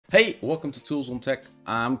Hey, welcome to Tools on Tech.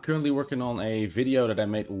 I'm currently working on a video that I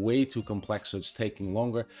made way too complex, so it's taking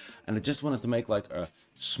longer. And I just wanted to make like a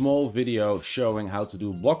small video showing how to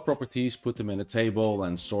do block properties, put them in a table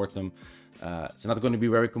and sort them. It's not going to be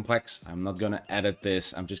very complex. I'm not going to edit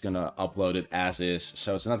this. I'm just going to upload it as is.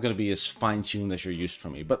 So it's not going to be as fine-tuned as you're used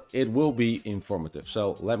from me, but it will be informative.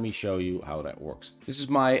 So let me show you how that works. This is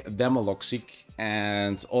my demo Logseq,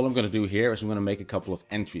 and all I'm going to do here is I'm going to make a couple of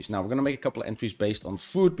entries. Now we're going to make a couple of entries based on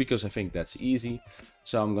food because I think that's easy.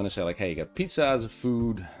 So I'm going to say like, hey, you got pizza as a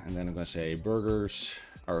food, and then I'm going to say burgers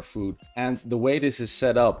are food. And the way this is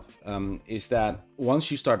set up is that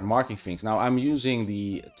once you start marking things, now I'm using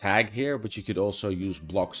the tag here, but you could also use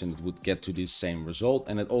blocks and it would get to this same result.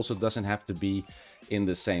 And it also doesn't have to be in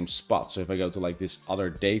the same spot. So if I go to like this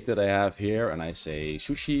other date that I have here and I say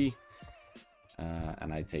sushi,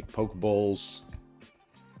 and I take poke bowls,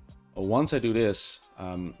 once I do this,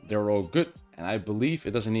 they're all good. And I believe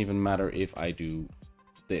it doesn't even matter if I do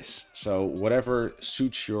this. So whatever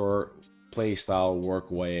suits your play style, work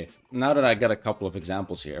way. Now that I got a couple of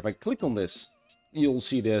examples here, if I click on this, you'll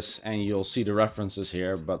see this and you'll see the references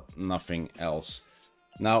here, but nothing else.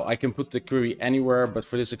 Now I can put the query anywhere, but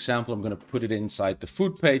for this example, I'm going to put it inside the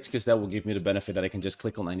food page because that will give me the benefit that I can just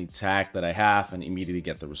click on any tag that I have and immediately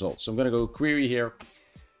get the results. So I'm going to go query here,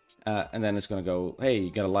 and then it's going to go, hey, you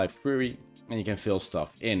got a live query and you can fill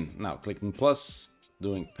stuff in. Now clicking plus,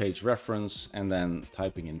 doing page reference, and then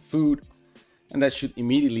typing in food. And that should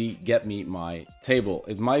immediately get me my table.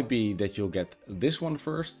 It might be that you'll get this one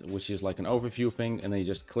first, which is like an overview thing. And then you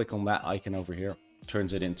just click on that icon over here,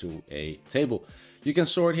 turns it into a table. You can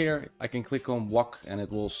sort here. I can click on block and it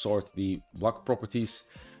will sort the block properties.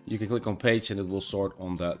 You can click on page and it will sort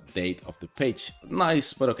on the date of the page.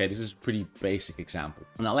 Nice, but okay, this is a pretty basic example.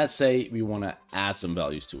 Now let's say we want to add some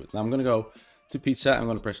values to it. Now I'm going to go to pizza. I'm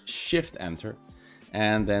going to press Shift Enter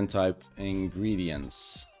and then type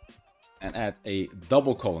ingredients. And add a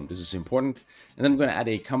double colon. This is important. And then I'm going to add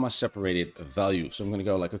a comma separated value. So I'm going to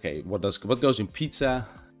go like, okay, what goes in pizza?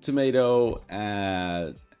 Tomato,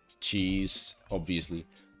 cheese, obviously.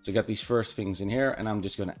 So I got these first things in here, and I'm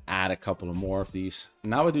just going to add a couple of more of these.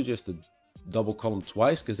 Now I do just the double column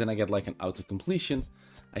twice, because then I get like an auto completion.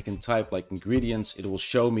 I can type like ingredients. It will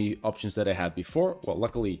show me options that I had before. Well,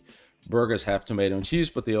 luckily burgers have tomato and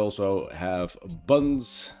cheese, but they also have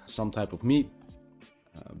buns, some type of meat.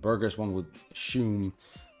 Burgers, one would assume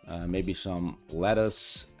maybe some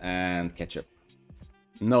lettuce and ketchup.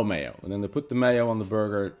 No mayo. And then they put the mayo on the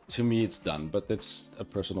burger. To me, it's done, but that's a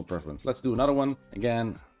personal preference. Let's do another one.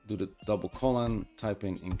 Again, do the double colon, type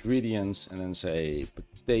in ingredients, and then say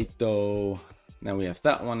potato. Now we have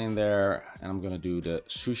that one in there. And I'm going to do the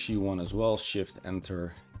sushi one as well. Shift,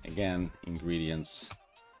 enter. Again, ingredients.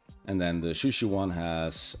 And then the sushi one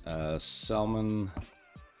has salmon,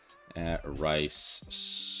 rice,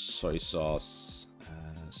 soy sauce,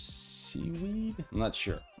 seaweed. I'm not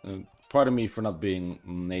sure. Pardon me for not being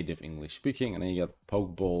native English speaking. And then you got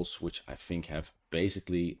poke bowls, which I think have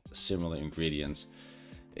basically similar ingredients.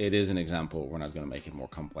 It is an example. We're not going to make it more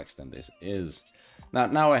complex than this is.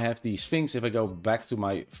 Now I have these things. If I go back to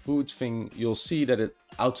my food thing, you'll see that it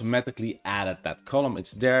automatically added that column.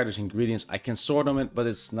 It's there. There's ingredients. I can sort them, but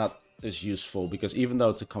it's not is useful because even though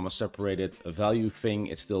it's a comma separated value thing,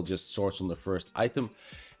 it still just sorts on the first item.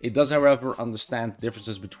 It does, however, understand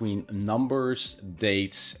differences between numbers,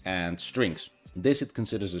 dates, and strings. This it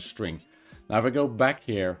considers a string. Now, if I go back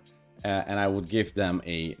here and I would give them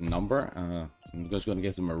a number, I'm just going to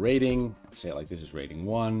give them a rating. Say like this is rating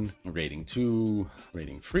 1, rating 2,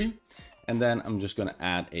 rating 3. And then I'm just going to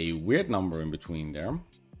add a weird number in between there.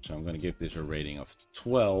 So I'm going to give this a rating of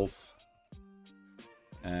 12.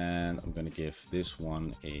 And I'm going to give this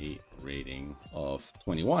one a rating of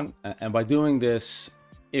 21. And by doing this,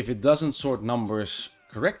 if it doesn't sort numbers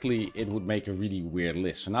correctly, it would make a really weird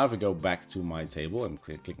list. So now if I go back to my table and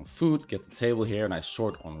click on food, get the table here, and I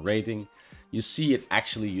sort on rating, you see it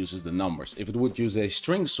actually uses the numbers. If it would use a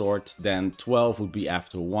string sort, then 12 would be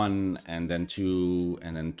after 1, and then 2,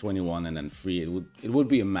 and then 21, and then 3. It would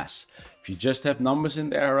be a mess. If you just have numbers in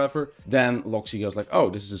there, however, then Logseq goes like, oh,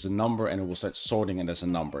 this is a number, and it will start sorting it as a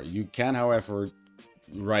number. You can, however,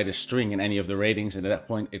 write a string in any of the ratings, and at that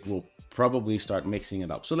point, it will probably start mixing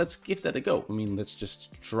it up. So let's give that a go. I mean, let's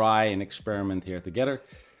just try and experiment here together.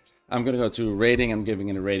 I'm going to go to rating. I'm giving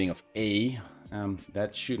it a rating of A.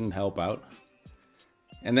 That shouldn't help out.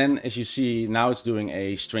 And then as you see, now it's doing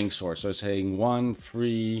a string sort. So it's saying 1,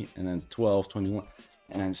 3, and then 12, 21,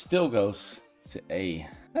 and then still goes to A.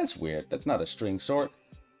 That's weird. That's not a string sort.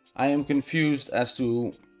 I am confused as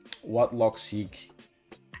to what Logseq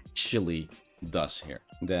actually does here.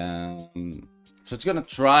 Then So it's gonna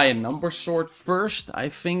try a number sort first, I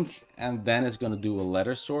think, and then it's gonna do a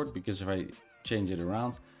letter sort, because if I change it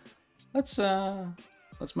around, let's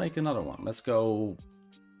make another one. Let's go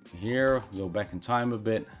here, go back in time a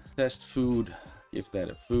bit, test food, give that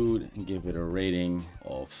a food, and give it a rating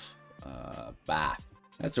of bath.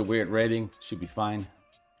 That's a weird rating, should be fine.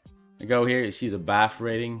 I go here, you see the bath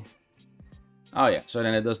rating. Oh yeah, so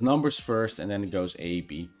then it does numbers first and then it goes A,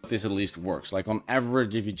 B. This at least works. Like on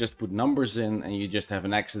average, if you just put numbers in and you just have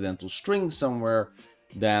an accidental string somewhere,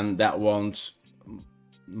 then that won't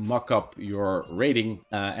muck up your rating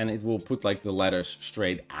and it will put like the letters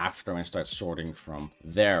straight after and start sorting from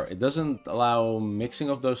there. It doesn't allow mixing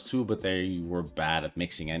of those two, but they were bad at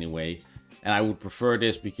mixing anyway. And I would prefer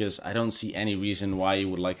this because I don't see any reason why you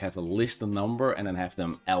would like have to list a number and then have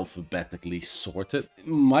them alphabetically sorted. It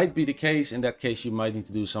might be the case. In that case, you might need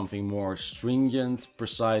to do something more stringent,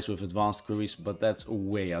 precise with advanced queries, but that's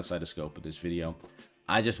way outside the scope of this video.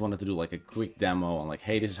 I just wanted to do like a quick demo on like,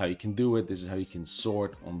 hey, this is how you can do it. This is how you can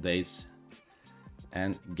sort on dates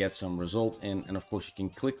and get some result in. And of course you can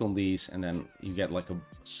click on these and then you get like a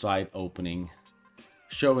side opening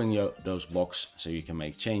showing you those blocks so you can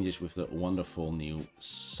make changes with the wonderful new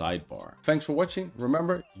sidebar. Thanks for watching.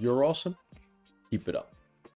 Remember, you're awesome. Keep it up.